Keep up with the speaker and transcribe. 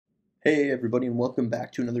Hey everybody, and welcome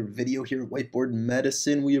back to another video here at Whiteboard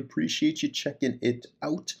Medicine. We appreciate you checking it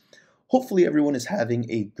out. Hopefully everyone is having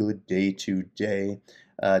a good day today.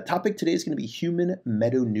 Topic today is going to be human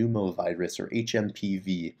metapneumovirus, or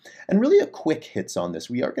hMPV. And really a quick hits on this.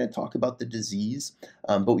 We are going to talk about the disease,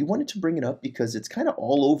 but we wanted to bring it up because it's kind of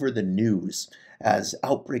all over the news as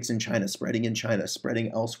outbreaks in China,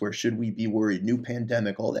 spreading elsewhere. Should we be worried? New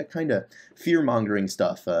pandemic, all that kind of fear-mongering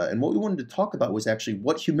stuff. And what we wanted to talk about was actually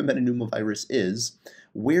what human metapneumovirus is,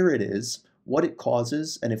 where it is, what it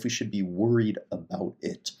causes, and if we should be worried about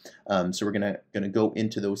it. So we're gonna go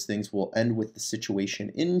into those things. We'll end with the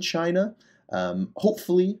situation in China.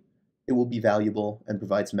 Hopefully, it will be valuable and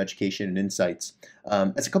provide some education and insights.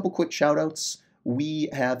 As a couple quick shout outs, we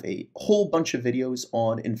have a whole bunch of videos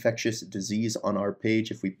on infectious disease on our page.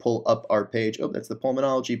 If we pull up our page, oh, that's the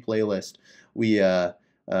pulmonology playlist. We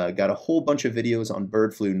got a whole bunch of videos on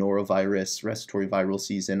bird flu, norovirus, respiratory viral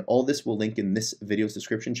season. All this will link in this video's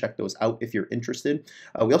description. Check those out if you're interested.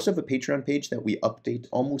 We also have a Patreon page that we update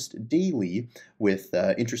almost daily with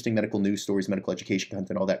interesting medical news stories, medical education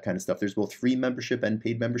content, all that kind of stuff. There's both free membership and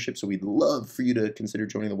paid membership, so we'd love for you to consider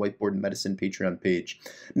joining the Whiteboard Medicine Patreon page.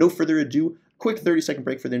 No further ado, quick 30-second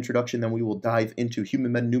break for the introduction, then we will dive into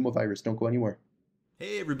human metapneumovirus. Don't go anywhere.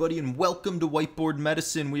 Hey everybody, and welcome to Whiteboard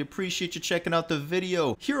Medicine. We appreciate you checking out the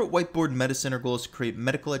video. Here at Whiteboard Medicine, our goal is to create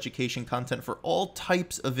medical education content for all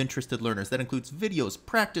types of interested learners. That includes videos,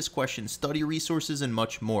 practice questions, study resources, and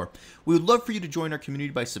much more. We would love for you to join our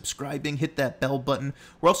community by subscribing, hit that bell button.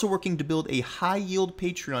 We're also working to build a high-yield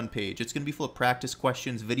Patreon page. It's going to be full of practice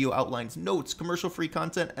questions, video outlines, notes, commercial-free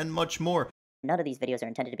content, and much more. None of these videos are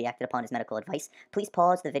intended to be acted upon as medical advice. Please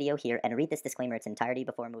pause the video here and read this disclaimer in its entirety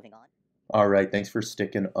before moving on. All right, thanks for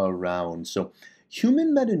sticking around. So,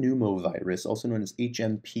 human metapneumovirus, also known as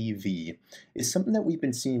hMPV, is something that we've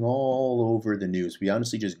been seeing all over the news. We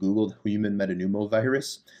honestly just Googled human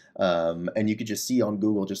metapneumovirus, and you could just see on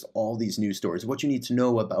Google just all these news stories. What you need to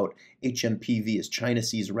know about hMPV as China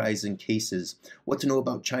sees rising cases. What to know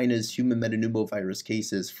about China's human metapneumovirus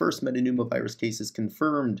cases. First metapneumovirus cases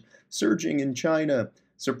confirmed, surging in China.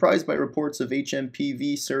 Surprised by reports of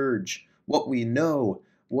hMPV surge. What we know.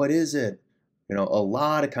 What is it? A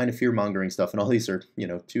lot of kind of fear-mongering stuff, and all these are,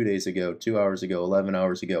 2 days ago, 2 hours ago, 11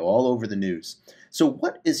 hours ago, all over the news. So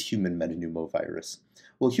what is human metapneumovirus?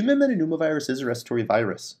 Well, human metapneumovirus is a respiratory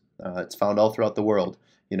virus. It's found all throughout the world.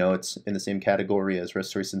 It's in the same category as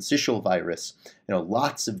respiratory syncytial virus.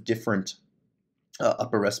 Lots of different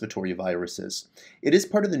upper respiratory viruses. It is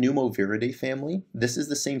part of the Pneumoviridae family. This is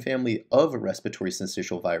the same family of a respiratory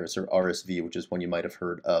syncytial virus, or RSV, which is one you might have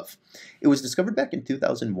heard of. It was discovered back in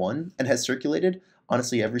 2001 and has circulated,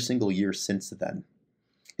 honestly, every single year since then.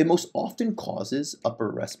 It most often causes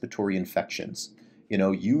upper respiratory infections.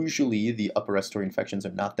 Usually the upper respiratory infections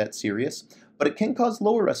are not that serious, but it can cause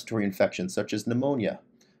lower respiratory infections, such as pneumonia,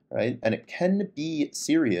 right? And it can be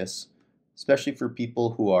serious, especially for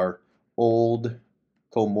people who are old,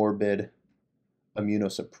 comorbid,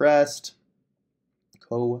 immunosuppressed,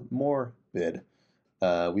 comorbid.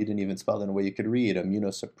 We didn't even spell that in a way you could read.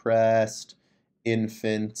 Immunosuppressed,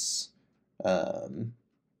 infants,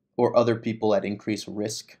 or other people at increased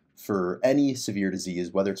risk for any severe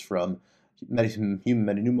disease, whether it's from human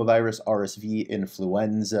metapneumovirus, RSV,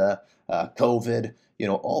 influenza, COVID.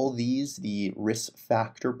 All these, the risk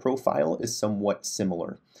factor profile is somewhat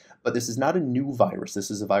similar. But this is not a new virus.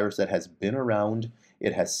 This is a virus that has been around.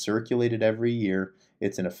 It has circulated every year.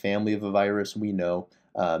 It's in a family of a virus we know,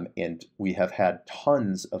 and we have had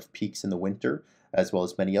tons of peaks in the winter, as well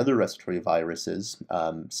as many other respiratory viruses,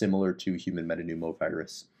 similar to human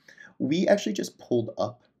metapneumovirus. We actually just pulled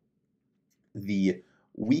up the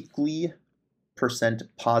weekly percent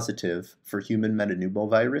positive for human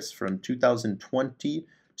metapneumovirus from 2020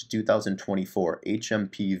 to 2024,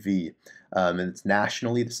 hMPV. And it's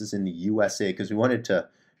nationally. This is in the USA, because we wanted to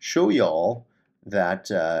show y'all that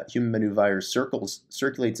human metapneumovirus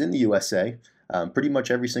circulates in the USA pretty much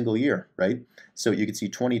every single year, right? So you can see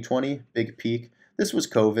 2020, big peak. This was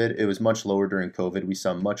COVID. It was much lower during COVID. We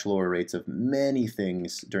saw much lower rates of many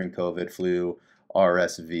things during COVID, flu,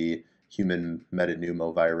 RSV, human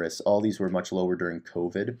metapneumovirus. All these were much lower during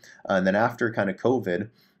COVID. And then after kind of COVID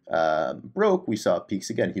broke, we saw peaks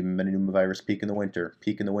again. Human metapneumovirus peak in the winter,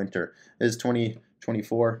 peak in the winter. This is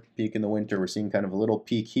 2024, peak in the winter. We're seeing kind of a little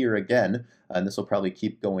peak here again, and this will probably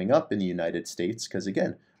keep going up in the United States because,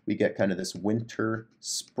 again, we get kind of this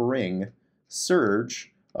winter-spring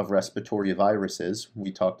surge of respiratory viruses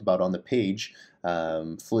we talked about on the page,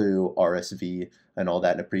 flu, RSV, and all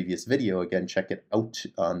that in a previous video. Again, check it out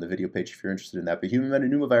on the video page if you're interested in that. But human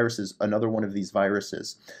metapneumovirus is another one of these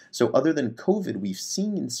viruses. So other than COVID, we've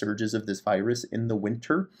seen surges of this virus in the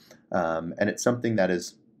winter, and it's something that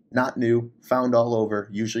is not new, found all over,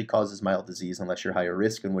 usually causes mild disease unless you're higher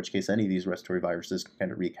risk, in which case any of these respiratory viruses can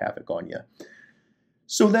kind of wreak havoc on you.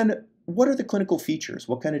 So then, what are the clinical features?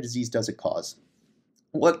 What kind of disease does it cause?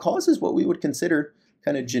 Well, it causes what we would consider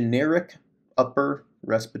kind of generic upper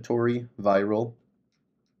respiratory viral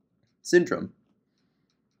syndrome.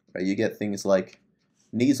 Right? You get things like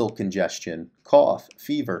nasal congestion, cough,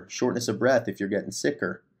 fever, shortness of breath if you're getting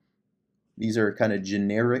sicker. These are kind of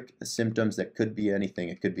generic symptoms that could be anything.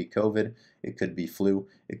 It could be COVID, it could be flu,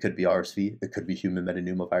 it could be RSV, it could be human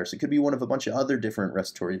metapneumovirus, it could be one of a bunch of other different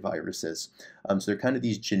respiratory viruses. So they're kind of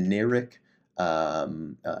these generic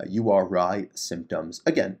URI symptoms.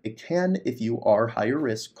 Again, it can, if you are higher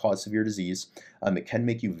risk, cause severe disease. It can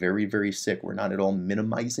make you very, very sick. We're not at all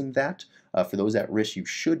minimizing that. For those at risk, you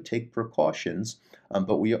should take precautions.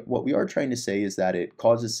 But what we are trying to say is that it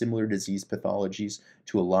causes similar disease pathologies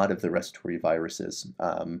to a lot of the respiratory viruses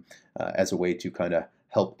as a way to kind of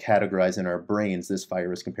help categorize in our brains this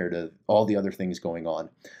virus compared to all the other things going on.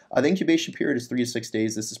 The incubation period is 3 to 6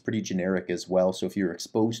 days. This is pretty generic as well. So if you're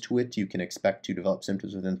exposed to it, you can expect to develop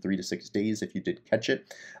symptoms within 3 to 6 days if you did catch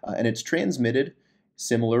it. And it's transmitted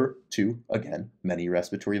similar to, again, many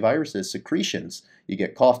respiratory viruses, secretions. You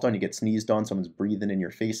get coughed on, you get sneezed on, someone's breathing in your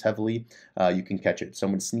face heavily, you can catch it.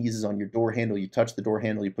 Someone sneezes on your door handle, you touch the door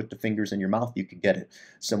handle, you put the fingers in your mouth, you could get it.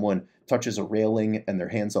 Someone touches a railing and their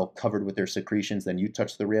hand's all covered with their secretions, then you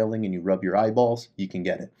touch the railing and you rub your eyeballs, you can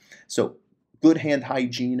get it. So good hand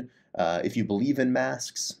hygiene. If you believe in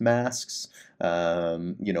masks,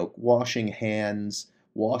 washing hands,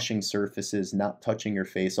 washing surfaces, not touching your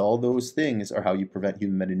face, all those things are how you prevent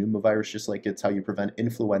human metapneumovirus, just like it's how you prevent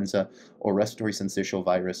influenza or respiratory syncytial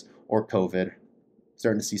virus or COVID.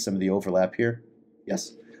 Starting to see some of the overlap here.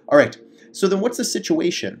 Yes? All right. So then what's the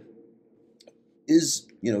situation? Is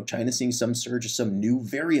China seeing some surge of some new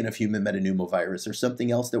variant of human metapneumovirus or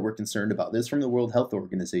something else that we're concerned about? This is from the World Health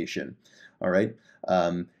Organization. All right.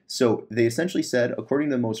 So they essentially said, according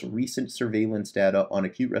to the most recent surveillance data on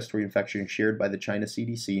acute respiratory infection shared by the China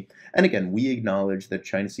CDC, and again, we acknowledge that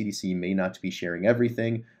China CDC may not be sharing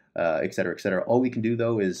everything, et cetera, et cetera. All we can do,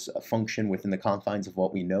 though, is function within the confines of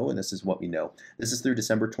what we know, and this is what we know. This is through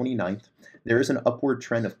December 29th. There is an upward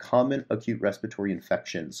trend of common acute respiratory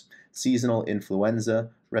infections, seasonal influenza,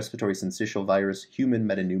 respiratory syncytial virus, human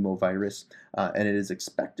metapneumovirus, and it is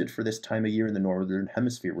expected for this time of year in the Northern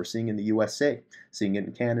Hemisphere. We're seeing it in the USA, seeing it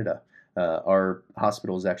in Canada. Our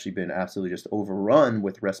hospital has actually been absolutely just overrun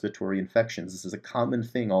with respiratory infections. This is a common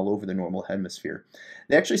thing all over the normal hemisphere.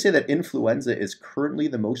 They actually say that influenza is currently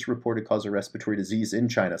the most reported cause of respiratory disease in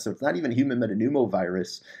China. So it's not even human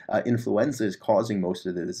metapneumovirus. Influenza is causing most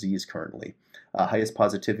of the disease currently. Highest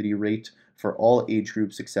positivity rate for all age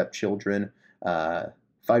groups except children.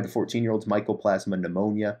 5 to 14-year-olds, mycoplasma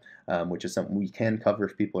pneumonia, which is something we can cover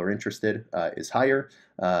if people are interested, is higher.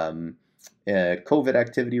 COVID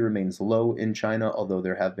activity remains low in China, although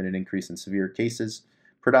there have been an increase in severe cases.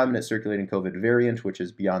 Predominant circulating COVID variant, which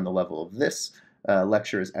is beyond the level of this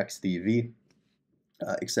lecture, is XBB,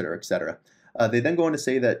 et cetera, et cetera. They then go on to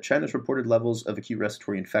say that China's reported levels of acute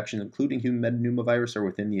respiratory infection, including human metapneumovirus, are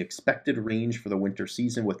within the expected range for the winter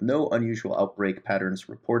season, with no unusual outbreak patterns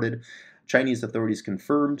reported. Chinese authorities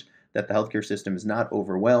confirmed that the healthcare system is not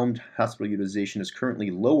overwhelmed. Hospital utilization is currently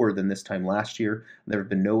lower than this time last year. There have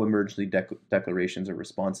been no emergency declarations or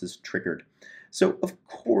responses triggered. So, of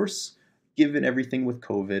course, given everything with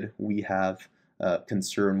COVID, we have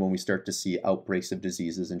concern when we start to see outbreaks of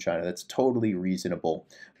diseases in China. That's totally reasonable.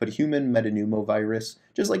 But human metapneumovirus,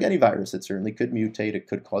 just like any virus, it certainly could mutate. It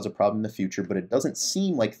could cause a problem in the future, but it doesn't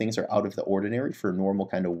seem like things are out of the ordinary for a normal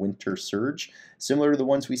kind of winter surge, similar to the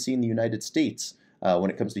ones we see in the United States.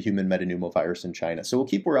 When it comes to human metapneumovirus in China. So we'll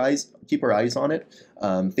keep our eyes on it.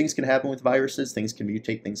 Things can happen with viruses, things can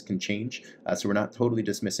mutate, things can change. So we're not totally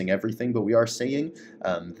dismissing everything, but we are saying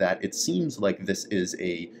that it seems like this is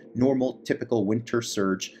a normal, typical winter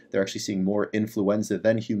surge. They're actually seeing more influenza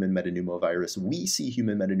than human metapneumovirus. We see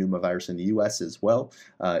human metapneumovirus in the US as well.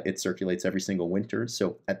 It circulates every single winter.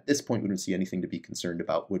 So at this point, we don't see anything to be concerned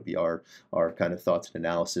about, would be our kind of thoughts and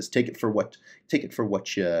analysis. Take it for what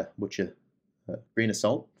you grain of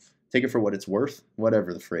salt, take it for what it's worth,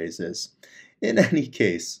 whatever the phrase is. In any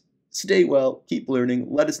case, Stay well, keep learning.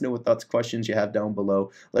 Let us know what thoughts, questions you have down below.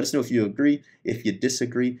 Let us know if you agree, if you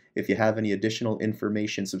disagree, if you have any additional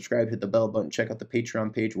information. Subscribe, hit the bell button, check out the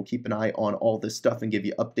Patreon page. We'll keep an eye on all this stuff and give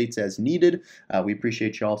you updates as needed. We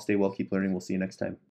appreciate y'all. Stay well, keep learning. We'll see you next time.